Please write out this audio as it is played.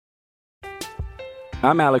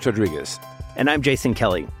I'm Alex Rodriguez. And I'm Jason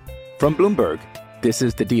Kelly. From Bloomberg, this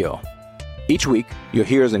is The Deal. Each week, you'll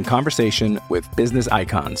hear us in conversation with business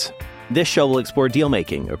icons. This show will explore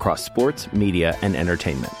deal-making across sports, media, and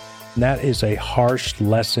entertainment. That is a harsh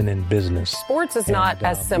lesson in business. Sports is not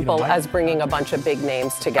as simple as bringing a bunch of big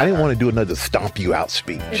names together. I didn't want to do another stomp you out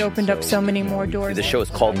speech. It opened up so many more doors. The show is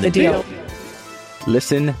called The Deal.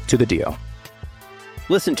 Listen to The Deal.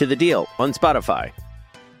 Listen to The Deal on Spotify.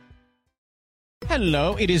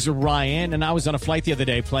 Hello, it is Ryan, and I was on a flight the other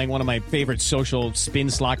day playing one of my favorite social spin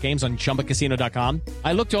slot games on ChumbaCasino.com.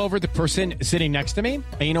 I looked over at the person sitting next to me,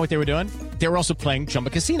 and you know what they were doing? They were also playing Chumba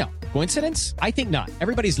Casino. Coincidence? I think not.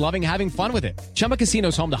 Everybody's loving having fun with it. Chumba Casino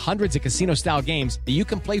is home to hundreds of casino-style games that you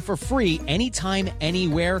can play for free anytime,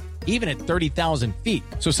 anywhere, even at 30,000 feet.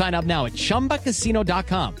 So sign up now at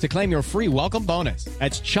ChumbaCasino.com to claim your free welcome bonus.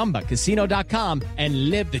 That's ChumbaCasino.com and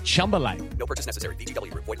live the Chumba life. No purchase necessary.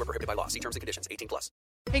 VGW. Void were prohibited by law. See terms and conditions. 18+.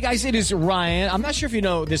 Hey guys, it is Ryan. I'm not sure if you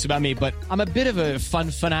know this about me, but I'm a bit of a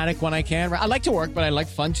fun fanatic when I can. I like to work, but I like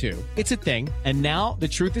fun too. It's a thing. And now the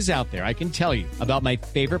truth is out there. I can tell you about my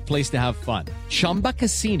favorite place to have fun. Chumba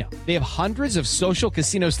Casino. They have hundreds of social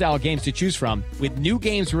casino style games to choose from with new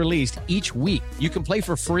games released each week. You can play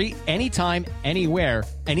for free anytime, anywhere.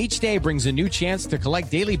 And each day brings a new chance to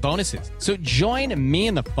collect daily bonuses. So join me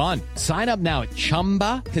in the fun. Sign up now at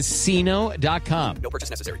ChumbaCasino.com. No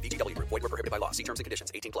purchase necessary. VGW. Void were prohibited by law. See terms and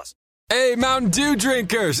conditions. 18+. Hey, Mountain Dew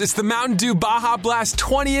drinkers! It's the Mountain Dew Baja Blast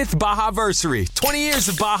 20th Baja-versary. 20 years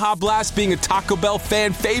of Baja Blast being a Taco Bell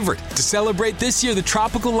fan favorite. To celebrate this year, the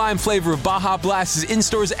tropical lime flavor of Baja Blast is in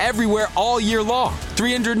stores everywhere all year long.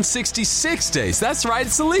 366 days. That's right,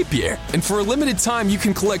 it's a leap year. And for a limited time, you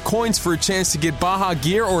can collect coins for a chance to get Baja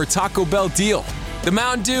gear or a Taco Bell deal. The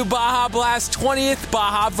Mountain Dew Baja Blast 20th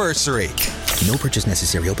Baja-versary. No purchase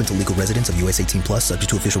necessary. Open to legal residents of US 18+,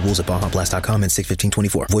 subject to official rules at BajaBlast.com and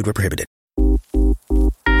 6/15/24. Void where prohibited.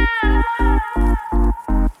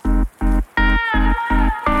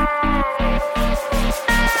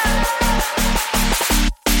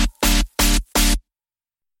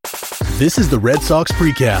 This is the Red Sox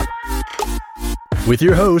Precap with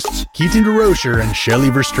your hosts, Keaton DeRocher and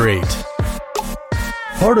Shelley Verstraete.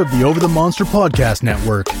 Part of the Over the Monster Podcast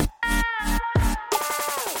Network.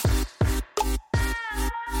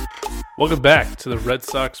 Welcome back to the Red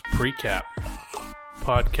Sox Precap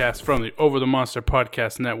podcast from the Over the Monster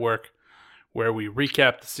Podcast Network, where we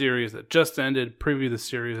recap the series that just ended, preview the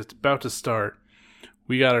series that's about to start.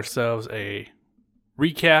 We got ourselves a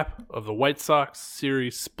recap of the White Sox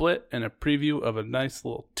series split and a preview of a nice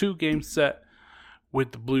little 2-game set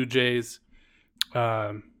with the Blue Jays.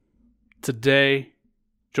 Today,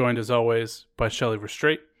 joined as always by Shelley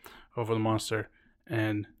Verstraete, Over the Monster,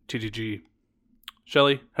 and TDG.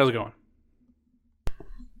 Shelley, how's it going?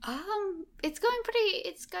 It's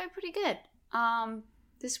going pretty good.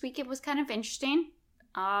 This week it was kind of interesting.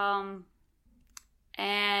 And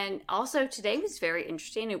also today was very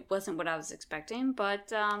interesting. It wasn't what I was expecting,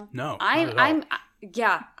 but no, I'm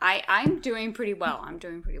doing pretty well.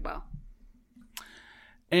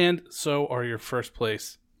 And so are your first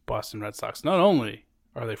place Boston Red Sox. Not only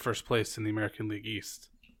are they first place in the American League East,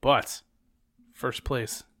 but first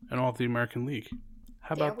place in all of the American League.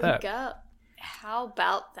 How about that? There we go. How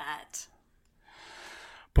about that?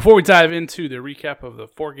 Before we dive into the recap of the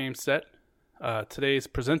 4-game set, today's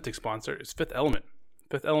presenting sponsor is Fifth Element.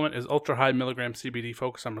 Fifth Element is ultra-high milligram CBD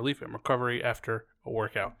focused on relief and recovery after a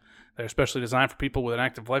workout. They're especially designed for people with an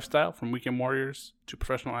active lifestyle, from weekend warriors to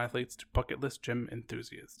professional athletes to bucket list gym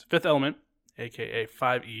enthusiasts. Fifth Element, aka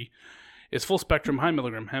 5E, is full-spectrum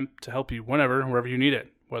high-milligram hemp to help you whenever and wherever you need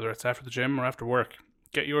it, whether it's after the gym or after work.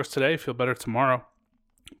 Get yours today, feel better tomorrow.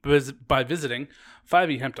 By visiting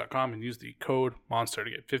 5ehemp.com and use the code MONSTER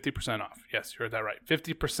to get 50% off. Yes, you heard that right.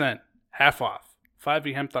 50%, half off.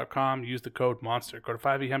 5ehemp.com, use the code MONSTER. Go to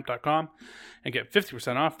 5ehemp.com and get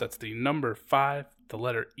 50% off. That's the number 5, the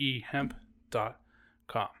letter E,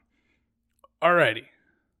 hemp.com. Alrighty.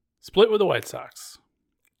 Split with the White Sox.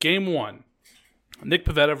 Game 1. Nick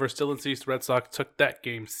Pivetta versus Dylan Cease. The Red Sox took that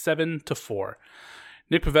game 7-4.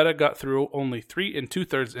 Nick Pivetta got through only 3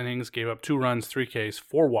 2/3 innings, gave up 2 runs, 3 Ks,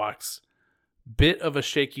 4 walks. Bit of a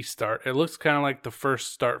shaky start. It looks kind of like the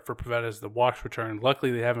first start for Pivetta as the walks return.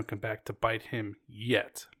 Luckily, they haven't come back to bite him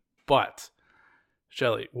yet. But,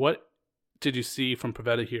 Shelley, what did you see from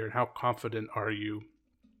Pivetta here, and how confident are you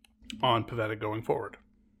on Pivetta going forward?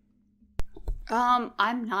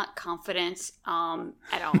 I'm not confident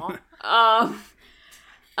at all.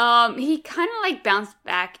 He kind of like bounced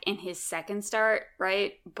back in his second start,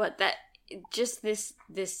 right? But that just this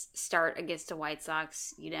start against the White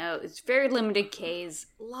Sox, it's very limited Ks,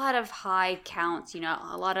 a lot of high counts, a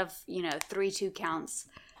lot of 3-2 counts,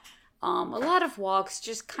 a lot of walks,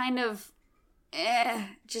 just kind of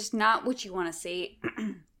just not what you want to see.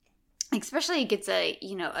 Especially against a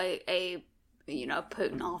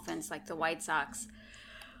potent offense like the White Sox.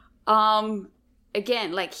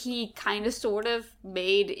 Again, like he kind of sort of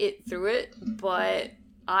made it through it, but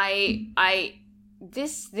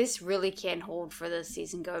this really can't hold for the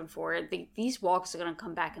season going forward. These walks are going to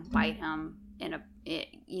come back and bite him in the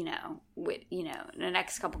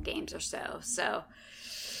next couple games or so. So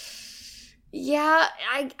yeah,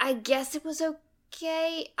 I guess it was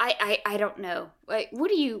okay. I don't know. Like, what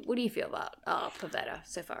do you feel about Pivetta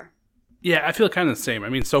so far? Yeah, I feel kind of the same. I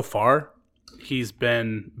mean, so far he's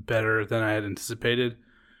been better than I had anticipated,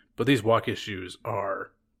 but these walk issues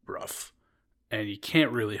are rough. And you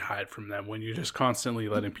can't really hide from them when you're just constantly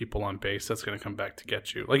letting people on base. That's going to come back to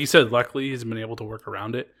get you. Like you said, luckily he's been able to work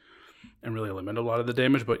around it and really limit a lot of the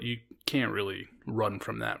damage, but you can't really run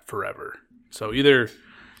from that forever. So either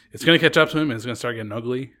it's going to catch up to him and it's going to start getting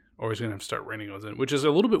ugly, or he's going to have to start reining those in, which is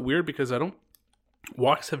a little bit weird because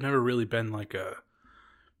walks have never really been like a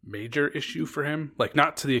major issue for him. Like,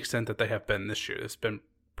 not to the extent that they have been this year. It's been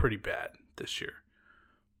pretty bad this year.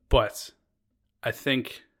 But I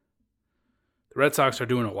think the Red Sox are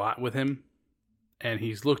doing a lot with him, and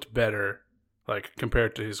he's looked better, like,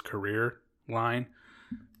 compared to his career line.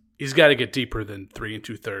 He's got to get deeper than 3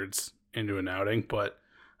 2/3 into an outing, but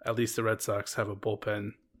at least the Red Sox have a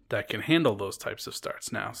bullpen that can handle those types of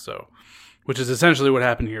starts now. So, which is essentially what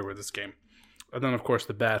happened here with this game. And then, of course,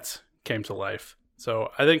 the bats came to life.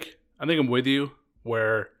 So I think I'm with you,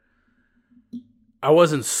 where I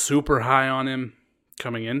wasn't super high on him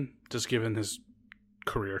coming in, just given his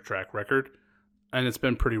career track record. And it's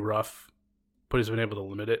been pretty rough, but he's been able to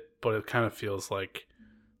limit it. But it kind of feels like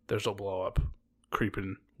there's a blow up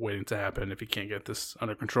creeping, waiting to happen if he can't get this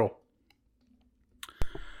under control.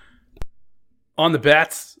 On the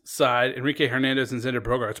bats side, Enrique Hernandez and Xander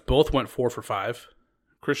Bogaerts both went 4 for 5.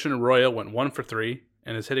 Christian Arroyo went 1 for 3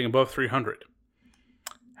 and is hitting above 300.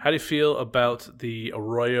 How do you feel about the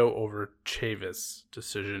Arroyo over Chavis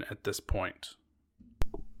decision at this point?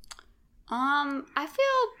 I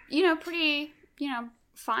feel, pretty,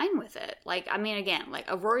 fine with it. Like, I mean, again, like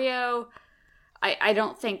Arroyo, I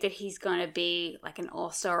don't think that he's going to be like an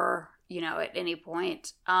all-star, at any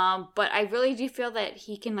point. But I really do feel that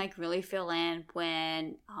he can like really fill in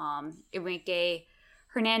when Enrique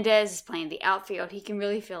Hernandez is playing the outfield. He can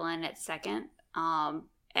really fill in at second.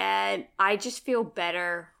 And I just feel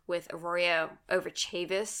better with Arroyo over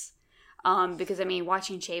Chavis. Because, I mean,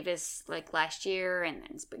 watching Chavis like last year and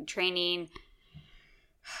then spring training,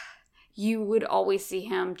 you would always see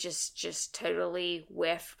him just totally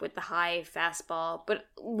whiff with the high fastball. But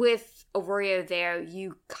with Arroyo there,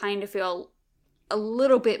 you kind of feel a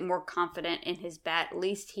little bit more confident in his bat. At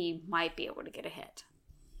least he might be able to get a hit.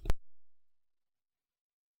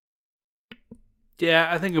 Yeah,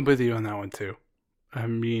 I think I'm with you on that one too. I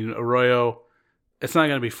mean, Arroyo, it's not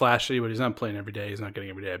going to be flashy, but he's not playing every day. He's not getting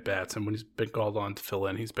every day at bats. And when he's been called on to fill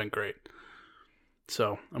in, he's been great.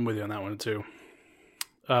 So I'm with you on that one too.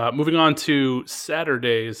 Moving on to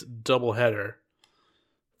Saturday's doubleheader.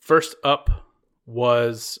 First up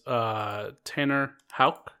was Tanner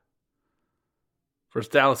Houck versus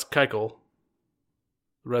Dallas Keuchel.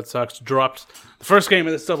 The Red Sox dropped the first game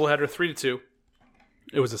of this doubleheader 3-2.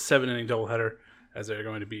 It was a 7-inning doubleheader, as they're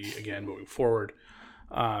going to be again moving forward.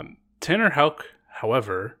 Tanner Houck,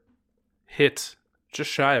 however, hit just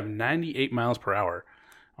shy of 98 miles per hour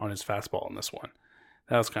on his fastball in this one.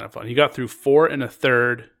 That was kind of fun. He got through 4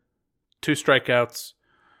 1/3, 2 strikeouts,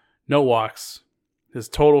 no walks. His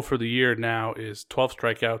total for the year now is 12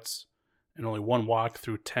 strikeouts and only 1 walk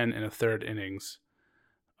through 10 1/3 innings.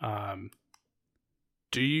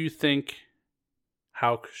 Do you think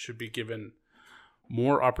Houck should be given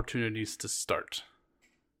more opportunities to start?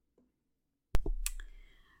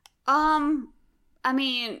 I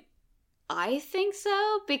mean, I think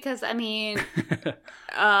so, because I mean,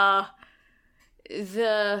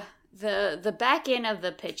 the back end of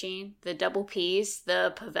the pitching, the double P's,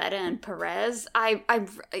 the Pivetta and Perez,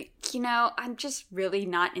 I'm just really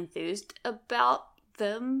not enthused about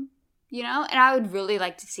them, and I would really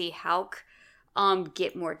like to see Houck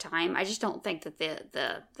get more time. I just don't think that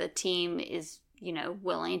the team is,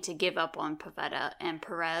 willing to give up on Pivetta and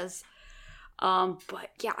Perez.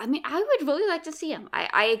 But yeah, I mean, I would really like to see him.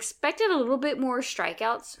 I expected a little bit more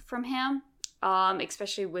strikeouts from him.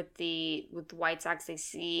 Especially with the White Sox, they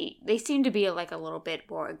seem to be like a little bit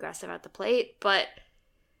more aggressive at the plate. But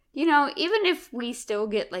even if we still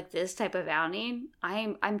get like this type of outing,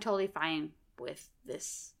 I'm totally fine with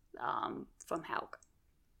this from Houck.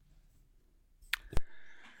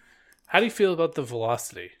 How do you feel about the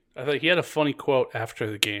velocity? I think he had a funny quote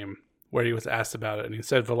after the game where he was asked about it, and he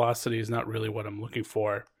said, "Velocity is not really what I'm looking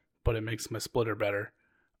for, but it makes my splitter better."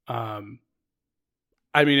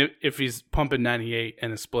 I mean, if he's pumping 98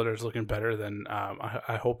 and his splitter is looking better, then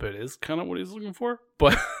I hope it is kind of what he's looking for.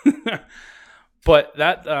 But but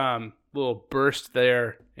that little burst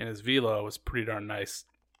there in his velo was pretty darn nice,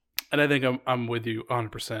 and I think I'm with you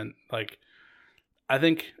 100%. Like, I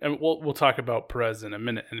think, and we'll talk about Perez in a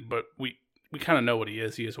minute, but we kind of know what he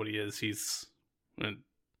is. He is what he is. It's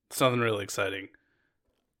nothing really exciting.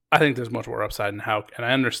 I think there's much more upside in Houck, and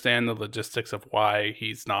I understand the logistics of why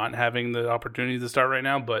he's not having the opportunity to start right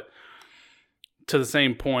now, but to the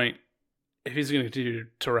same point, if he's going to continue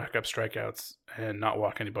to rack up strikeouts and not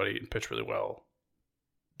walk anybody and pitch really well,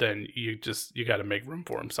 then you got to make room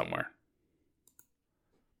for him somewhere.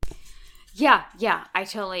 Yeah, I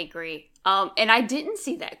totally agree. And I didn't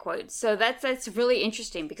see that quote, so that's really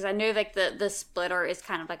interesting because I know like the splitter is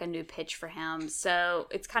kind of like a new pitch for him, so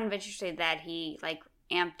it's kind of interesting that he like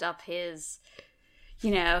amped up his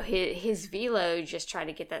velo, just try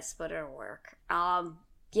to get that splitter to work. I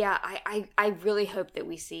really hope that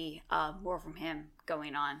we see more from him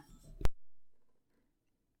going on.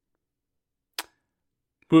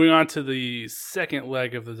 Moving on to the second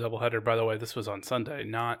leg of the doubleheader. By the way, this was on Sunday,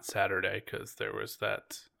 not Saturday, because there was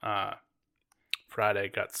that Friday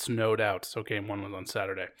got snowed out, so game one was on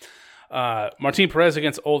Saturday. Martin Perez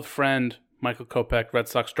against old friend Michael Kopech. Red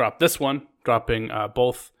Sox dropped this one, dropping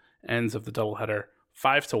both ends of the doubleheader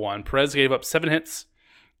 5-1. Perez gave up 7 hits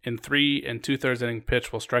in 3 2/3 inning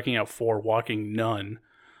pitch while striking out 4, walking none.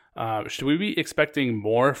 Should we be expecting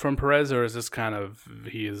more from Perez, or is this kind of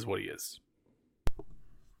he is what he is?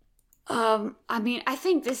 I mean, I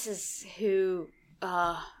think this is who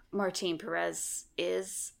Martin Perez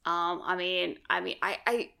is.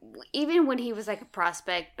 I even when he was like a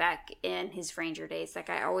prospect back in his Ranger days, like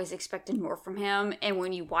I always expected more from him. And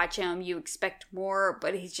when you watch him, you expect more,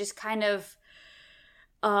 but he's just kind of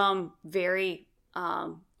very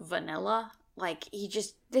vanilla. Like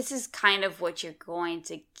this is kind of what you're going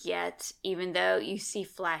to get, even though you see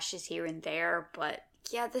flashes here and there. But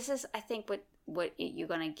yeah, this is, I think, what you're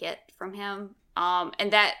going to get from him.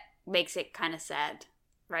 And that makes it kind of sad,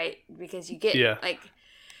 right? Because you get,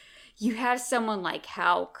 you have someone like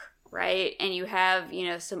Houck, right? And you have,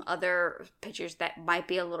 some other pitchers that might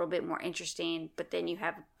be a little bit more interesting, but then you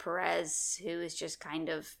have Perez, who is just kind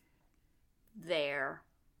of there.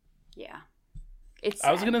 Yeah. It's sad.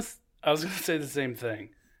 I was gonna say the same thing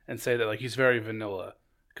and say that like he's very vanilla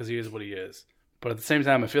because he is what he is. But at the same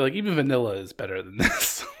time, I feel like even vanilla is better than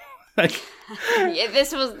this.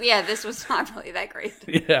 This was not really that great.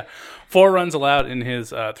 Yeah, 4 runs allowed in his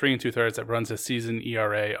 3 2/3. That runs his season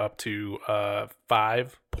ERA up to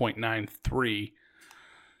 5.93.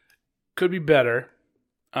 Could be better.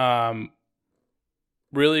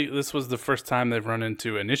 Really, this was the first time they've run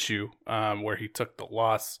into an issue where he took the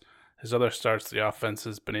loss. His other starts, the offense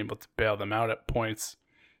has been able to bail them out at points.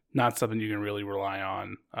 Not something you can really rely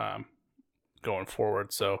on going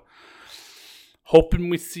forward. So, hoping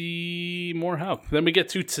we see more help. Then we get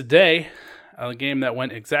to today, a game that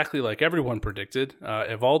went exactly like everyone predicted.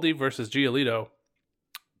 Eovaldi versus Giolito.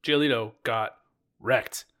 Giolito got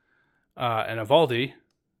wrecked. And Eovaldi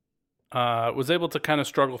was able to kind of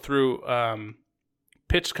struggle through,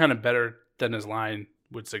 pitched kind of better than his line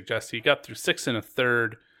would suggest. He got through 6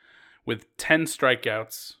 1/3 with 10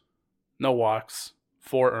 strikeouts, no walks,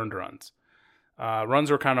 4 earned runs. Runs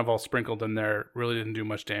were kind of all sprinkled in there, really didn't do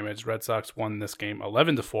much damage. Red Sox won this game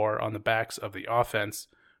 11-4 on the backs of the offense,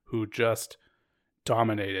 who just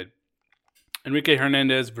dominated. Enrique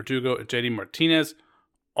Hernandez, Verdugo, and JD Martinez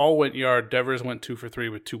all went yard. Devers went 2 for 3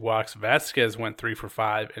 with 2 walks. Vasquez went 3 for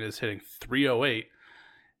 5 and is hitting .308.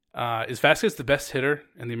 Is Vasquez the best hitter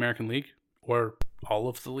in the American League or all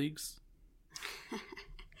of the leagues?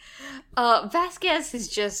 Vasquez is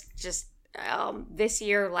just this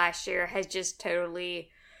year, last year has just totally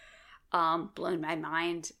blown my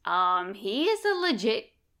mind. He is a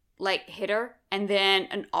legit hitter and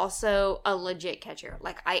then also a legit catcher.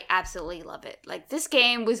 I absolutely love it. This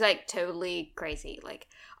game was totally crazy.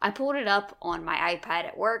 I pulled it up on my iPad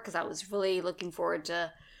at work because I was really looking forward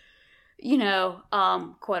to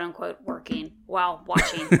quote unquote working while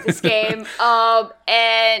watching this game.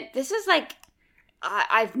 And this is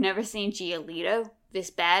I've never seen Giolito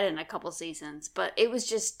this bad in a couple seasons, but it was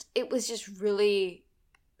just really,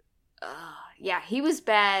 he was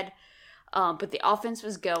bad. But the offense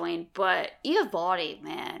was going. But Eovaldi,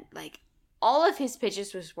 man, like all of his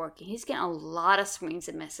pitches was working. He's getting a lot of swings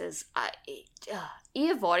and misses.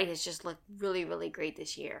 Eovaldi has just looked really, really great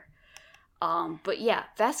this year. But yeah,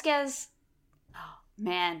 Vasquez, oh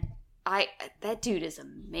man, that dude is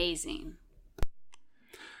amazing.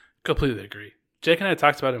 Completely agree. Jake and I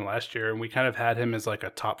talked about him last year, and we kind of had him as like a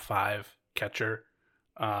top 5 catcher,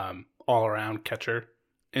 all-around catcher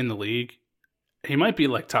in the league. He might be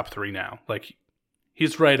like top 3 now. Like,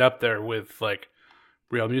 he's right up there with like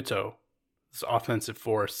Real Muto. His offensive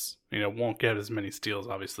force, won't get as many steals,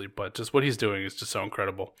 obviously, but just what he's doing is just so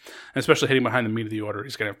incredible. And especially hitting behind the meat of the order,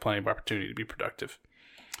 he's going to have plenty of opportunity to be productive.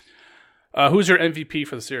 Who's your MVP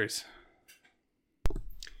for the series?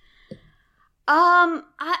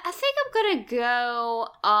 I think I'm gonna go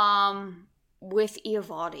with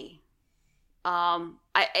Eovaldi.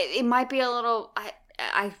 It might be a little.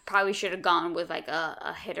 I probably should have gone with like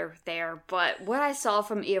a hitter there, but what I saw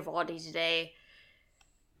from Eovaldi today,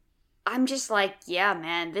 I'm just like, yeah,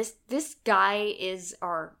 man, this guy is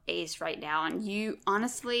our ace right now, and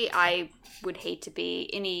I would hate to be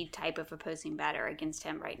any type of opposing batter against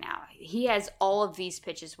him right now. He has all of these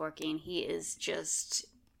pitches working. He is just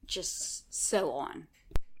so on.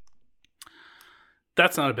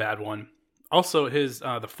 That's not a bad one. Also, his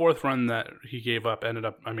the 4th run that he gave up ended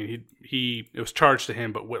up. I mean, it was charged to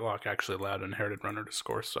him, but Whitlock actually allowed an inherited runner to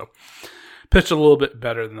score. So pitched a little bit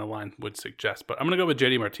better than the line would suggest. But I'm going to go with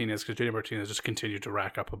JD Martinez because JD Martinez just continued to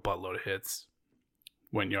rack up a buttload of hits.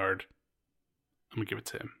 Went yard. I'm going to give it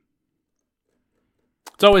to him.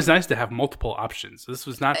 It's always nice to have multiple options. This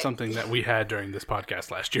was not something that we had during this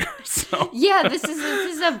podcast last year. So yeah, this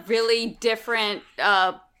is a really different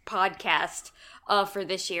podcast for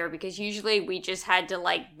this year, because usually we just had to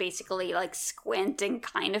like basically like squint and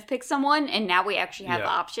kind of pick someone, and now we actually have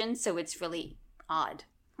options, so it's really odd.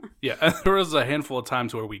 Yeah, there was a handful of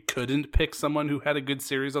times where we couldn't pick someone who had a good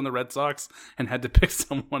series on the Red Sox and had to pick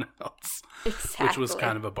someone else, which was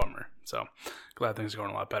kind of a bummer. So glad things are going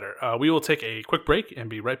a lot better. We will take a quick break and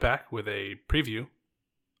be right back with a preview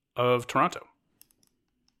of Toronto.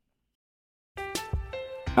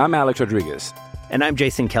 I'm Alex Rodriguez. And I'm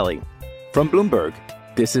Jason Kelly. From Bloomberg,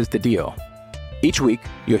 this is The Deal. Each week,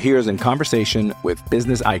 you'll hear us in conversation with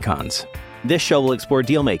business icons. This show will explore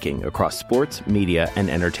deal-making across sports, media, and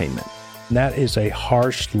entertainment. That is a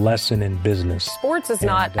harsh lesson in business. Sports is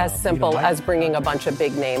not as simple as bringing a bunch of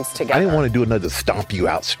big names together. I didn't want to do another stomp you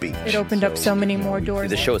out speech. It opened up so many more doors.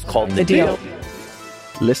 The show is called The Deal.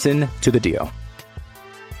 Listen to The Deal.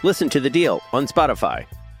 Listen to The Deal on Spotify.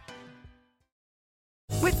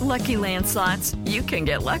 With Lucky Land Slots, you can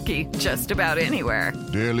get lucky just about anywhere.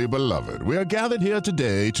 Dearly beloved, we are gathered here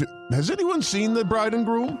today to... Has anyone seen the bride and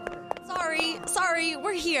groom? Sorry,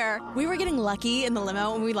 we're here. We were getting lucky in the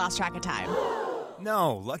limo and we lost track of time.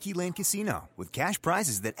 No, Lucky Land Casino, with cash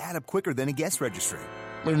prizes that add up quicker than a guest registry.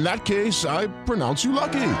 In that case, I pronounce you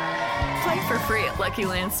lucky. Play for free at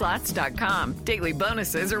LuckyLandSlots.com. Daily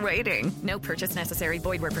bonuses are waiting. No purchase necessary.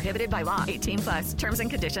 Void where prohibited by law. 18+. Terms and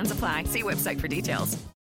conditions apply. See website for details.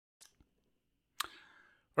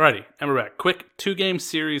 Alrighty, and we're back. Quick 2-game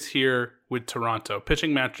series here with Toronto.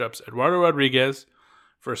 Pitching matchups: Eduardo Rodriguez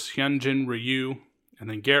versus Hyunjin Ryu, and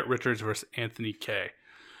then Garrett Richards versus Anthony Kay.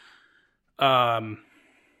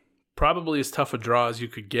 Probably as tough a draw as you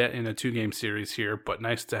could get in a 2-game series here, but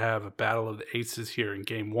nice to have a battle of the aces here in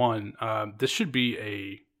game 1. This should be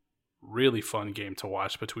a really fun game to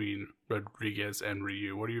watch between Rodriguez and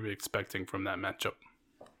Ryu. What are you expecting from that matchup?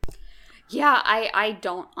 Yeah, I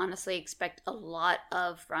don't honestly expect a lot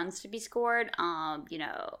of runs to be scored.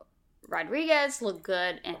 Rodriguez looked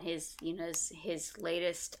good in his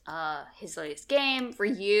latest game.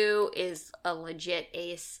 Ryu is a legit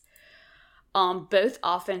ace. Both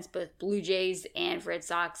Blue Jays and Red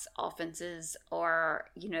Sox offenses are,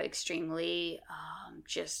 extremely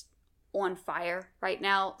just on fire right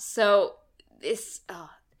now. So it's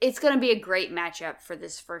going to be a great matchup for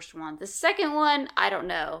this first one. The second one, I don't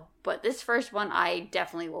know. But this first one, I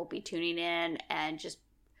definitely will be tuning in and just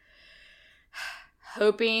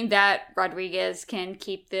hoping that Rodriguez can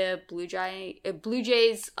keep the Blue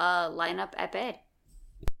Jays lineup at bay.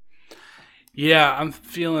 Yeah, I'm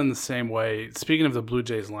feeling the same way. Speaking of the Blue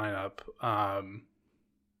Jays lineup,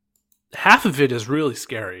 half of it is really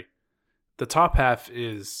scary. The top half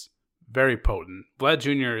is very potent. Vlad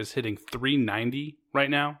Jr. is hitting .390 right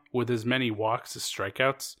now with as many walks as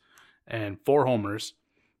strikeouts and 4 homers.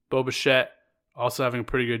 Bo Bichette also having a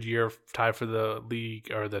pretty good year, tied for the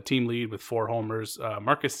league or the team lead with 4 homers.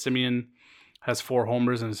 Marcus Semien has 4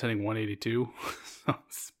 homers and is hitting .182. So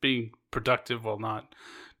it's being productive while not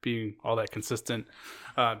being all that consistent.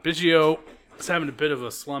 Biggio is having a bit of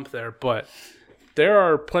a slump there, but there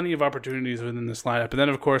are plenty of opportunities within this lineup. And then,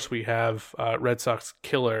 of course, we have Red Sox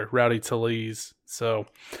killer Rowdy Tellez. So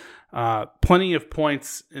plenty of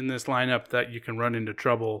points in this lineup that you can run into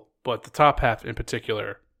trouble, but the top half in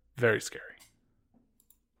particular, very scary.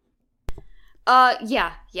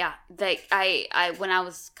 Yeah. Like I when I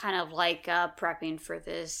was kind of like prepping for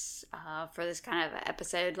this kind of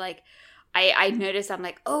episode, like I noticed, I'm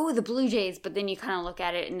like, oh, the Blue Jays, but then you kind of look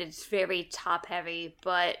at it and it's very top heavy,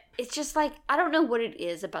 but it's just like, I don't know what it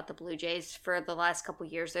is about the Blue Jays for the last couple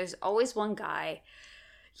of years. There's always one guy,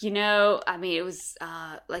 I mean, it was,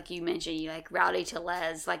 like you mentioned, like Rowdy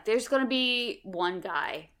Tellez, like there's going to be one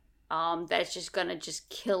guy, that's just going to just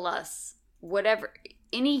kill us, whatever.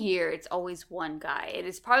 Any year, it's always one guy. It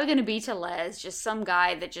is probably going to be Tellez, just some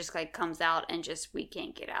guy that just like comes out and just, we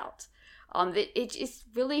can't get out. It's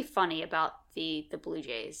really funny about the Blue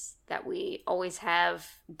Jays that we always have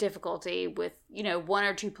difficulty with, one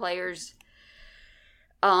or two players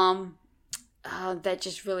that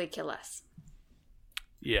just really kill us.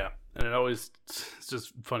 Yeah, and it's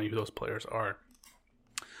just funny who those players are.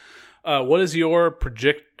 What is your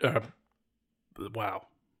prediction?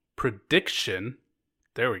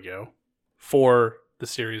 There we go, for the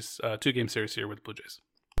series, 2-game series here with the Blue Jays.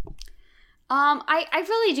 I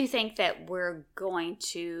really do think that we're going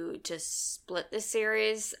to split this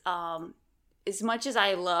series. As much as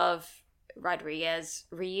I love Rodriguez,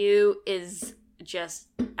 Ryu is just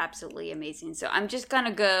absolutely amazing. So I'm just going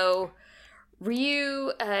to go Ryu,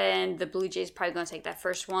 and the Blue Jays probably going to take that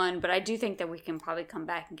first one. But I do think that we can probably come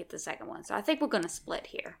back and get the second one. So I think we're going to split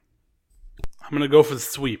here. I'm going to go for the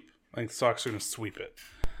sweep. I think the Sox are going to sweep it.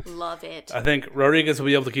 Love it. I think Rodriguez will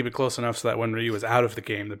be able to keep it close enough so that when Ryu is out of the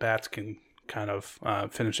game, the bats can kind of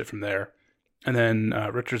finish it from there. And then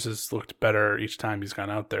Richards has looked better each time he's gone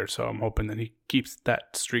out there, so I'm hoping that he keeps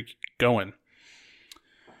that streak going.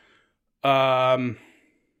 MVP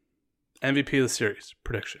of the series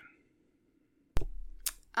prediction.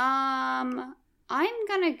 I'm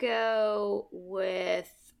gonna go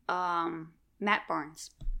with Matt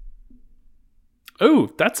Barnes.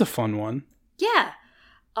 Oh, that's a fun one. Yeah,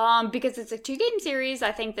 because it's a 2-game series.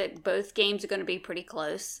 I think that both games are going to be pretty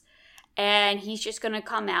close. And he's just going to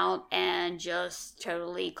come out and just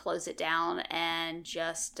totally close it down and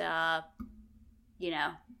just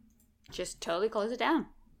totally close it down.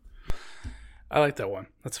 I like that one.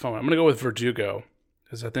 That's a fun one. I'm going to go with Verdugo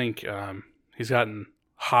because I think he's gotten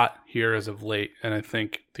hot here as of late. And I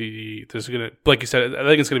think there's going to, like you said, I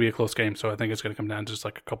think it's going to be a close game. So I think it's going to come down to just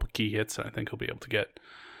like a couple key hits. And I think he'll be able to get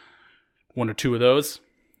 1 or 2 of those.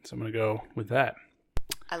 So I'm going to go with that.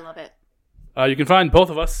 I love it. You can find both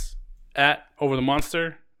of us at Over the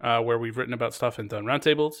Monster, where we've written about stuff and done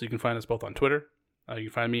roundtables. You can find us both on Twitter. You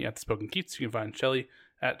can find me at The Spoken Keats. You can find Shelly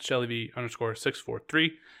at ShellyV_643.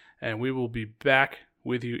 And we will be back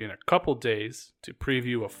with you in a couple days to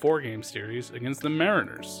preview a 4-game series against the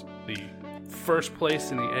Mariners, the first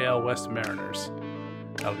place in the AL West Mariners.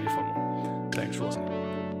 That'll be a fun one. Thanks for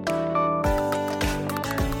listening.